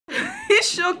you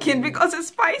shaking because it's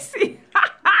spicy?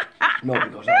 No,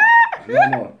 because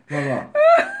no.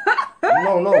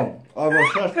 I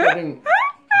was just getting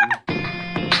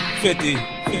 50,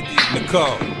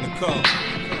 Nicole.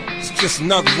 It's just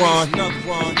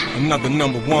another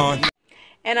number one.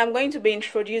 And I'm going to be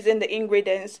introducing the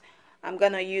ingredients I'm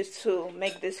gonna use to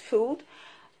make this food.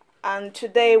 And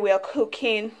today we are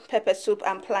cooking pepper soup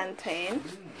and plantain.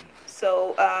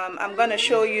 So I'm gonna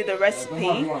show you the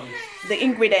recipe, the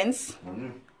ingredients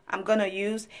I'm gonna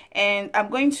use, and I'm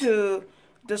going to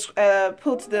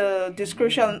put the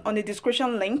description on the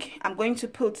description link. I'm going to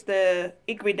put the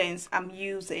ingredients I'm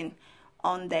using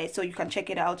on there so you can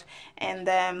check it out. And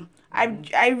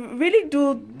I really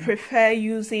do prefer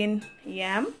using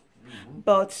yam,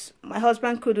 but my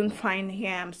husband couldn't find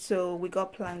yam, so we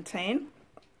got plantain.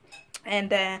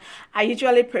 And I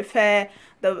usually prefer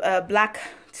the black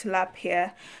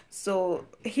tilapia, so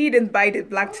he didn't buy the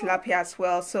black tilapia as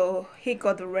well, so he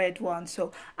got the red one.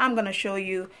 So I'm gonna show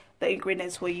you the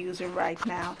ingredients we're using right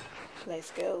now. Let's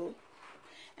go.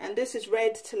 And this is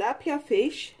red tilapia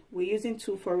fish. We're using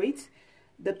 2 for it.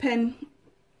 Depend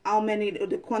how many,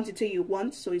 the quantity you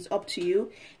want, so it's up to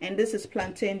you. And this is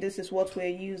plantain. This is what we're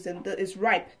using. It's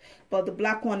ripe, but the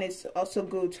black one is also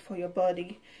good for your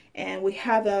body. And we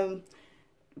have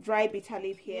dry bitter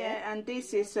leaf here. Yeah, and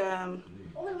this is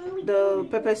the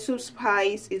pepper soup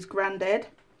spice is grounded.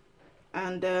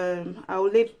 And I'll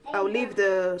leave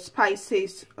the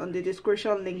spices on the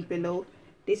description link below.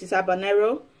 This is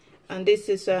habanero, and this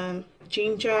is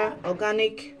ginger,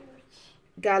 organic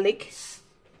garlic,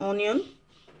 onion,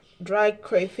 dried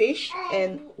crayfish,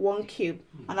 and 1 cube.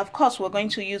 And of course we're going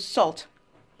to use salt.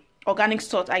 Organic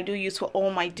salt I do use for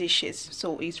all my dishes,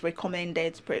 so it's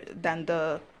recommended than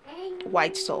the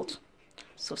white salt.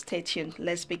 So stay tuned.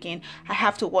 Let's begin. I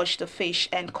have to wash the fish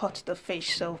and cut the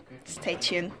fish, so stay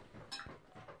tuned.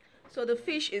 So the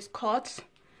fish is cut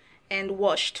and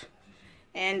washed,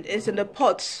 and it's in the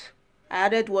pot. I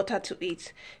added water to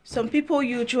it. Some people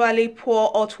usually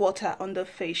pour hot water on the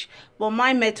fish, but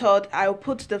my method, I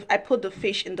put the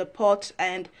fish in the pot,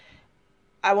 and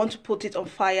I want to put it on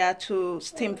fire to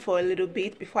steam for a little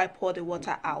bit before I pour the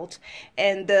water out.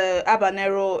 And the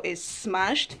habanero is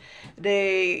smashed.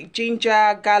 The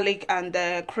ginger, garlic, and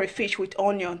the crayfish with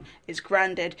onion is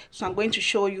grounded. So I'm going to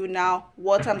show you now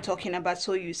what I'm talking about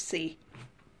so you see.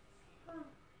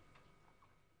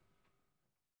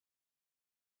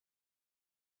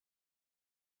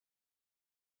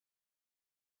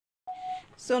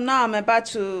 So now I'm about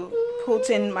to put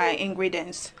in my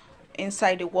ingredients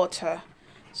inside the water.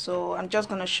 So I'm just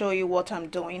going to show you what I'm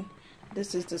doing.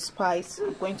 This is the spice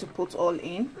I'm going to put all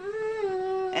in.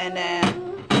 And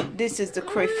this is the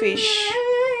crayfish,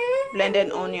 blended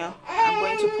onion. I'm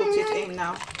going to put it in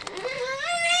now.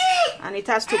 And it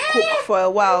has to cook for a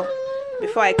while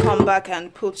before I come back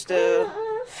and put the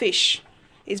fish.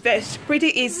 It's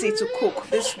pretty easy to cook.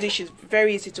 This dish is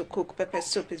very easy to cook. Pepper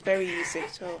soup is very easy.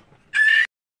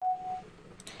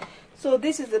 So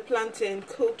this is the plantain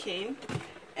cooking.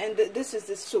 And this is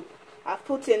the soup. I've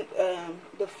put in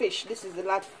the fish. This is the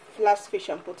last fish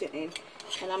I'm putting in.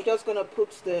 And I'm just going to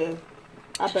put the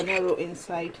habanero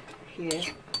inside here.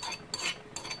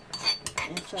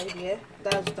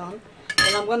 That's done.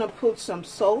 And I'm going to put some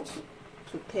salt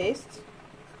to taste.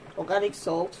 Organic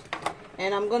salt.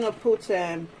 And I'm going to put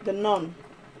the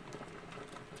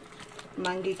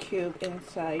maggi cube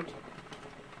inside.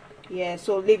 Yeah,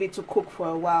 so leave it to cook for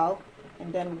a while.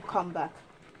 And then we'll come back.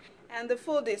 And the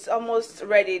food is almost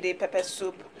ready, the pepper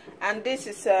soup. And this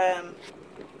is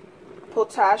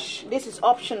potash. This is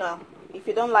optional. If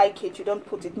you don't like it, you don't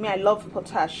put it. Me, I love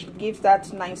potash. It gives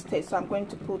that nice taste. So I'm going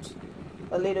to put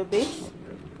a little bit.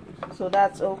 So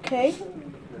that's okay.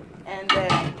 And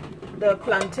the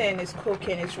plantain is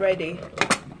cooking. It's ready.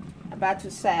 About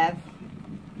to serve.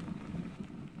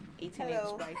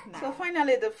 Hello. Right now. So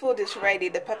finally the food is ready.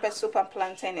 The pepper soup and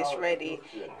plantain is ready,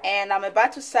 and I'm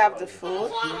about to serve the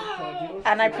food.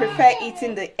 And I prefer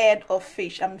eating the head of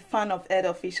fish. I'm a fan of head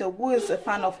of fish. So who is a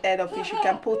fan of head of fish? You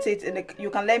can put it in the, you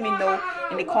can let me know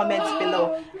in the comments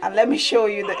below, and let me show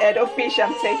you the head of fish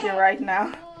I'm taking right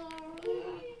now.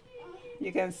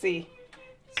 You can see.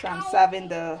 So I'm serving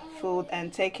the food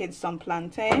and taking some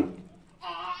plantain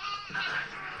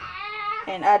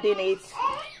and adding it.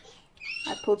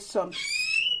 I put some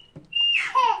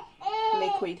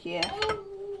liquid here.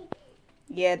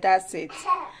 Yeah, that's it.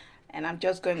 And I'm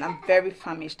just going, I'm very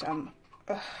famished.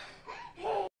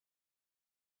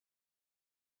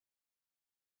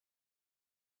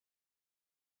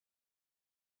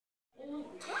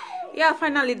 Yeah,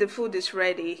 finally the food is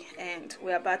ready and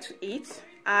we're about to eat.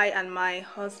 I and my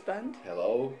husband.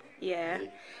 Hello. Yeah.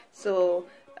 So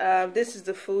this is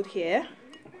the food here.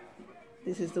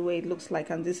 This is the way it looks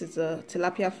like, and this is a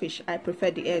tilapia fish. I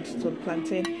prefer the eggs to the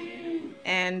plantain.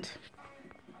 And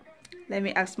let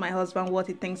me ask my husband what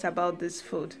he thinks about this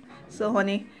food. So,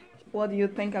 honey, what do you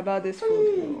think about this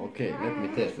food? Okay, let me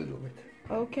taste a little bit.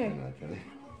 Okay.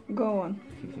 Go on.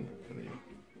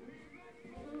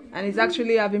 And it's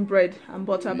actually having bread and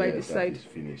butter by the side.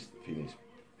 Yes,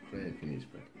 finished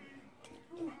bread.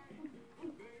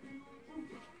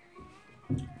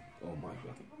 Oh my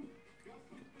god,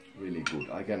 really good.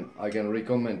 I can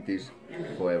recommend this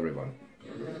for everyone.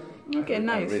 Okay,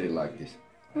 nice. I really like this.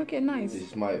 Okay, nice. This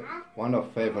is my one of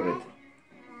favorite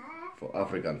for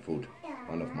African food.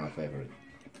 One of my favorite.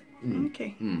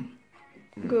 Okay.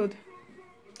 Good.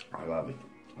 I love it.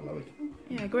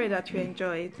 Yeah, great that you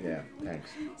enjoy it. Yeah, thanks.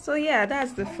 So yeah,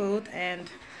 that's the food, and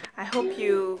I hope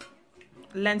you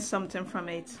learned something from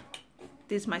it.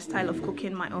 This is my style of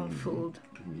cooking my own food,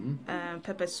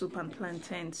 pepper soup and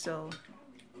plantain. So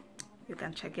you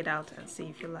can check it out and see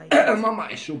if you like it. Mama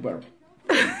is super.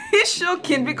 He's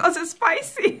shocking because it's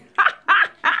spicy.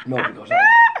 No, because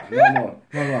no.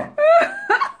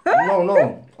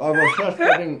 I was just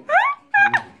getting.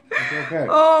 It's okay.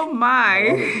 Oh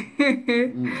my.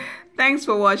 Thanks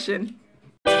for watching.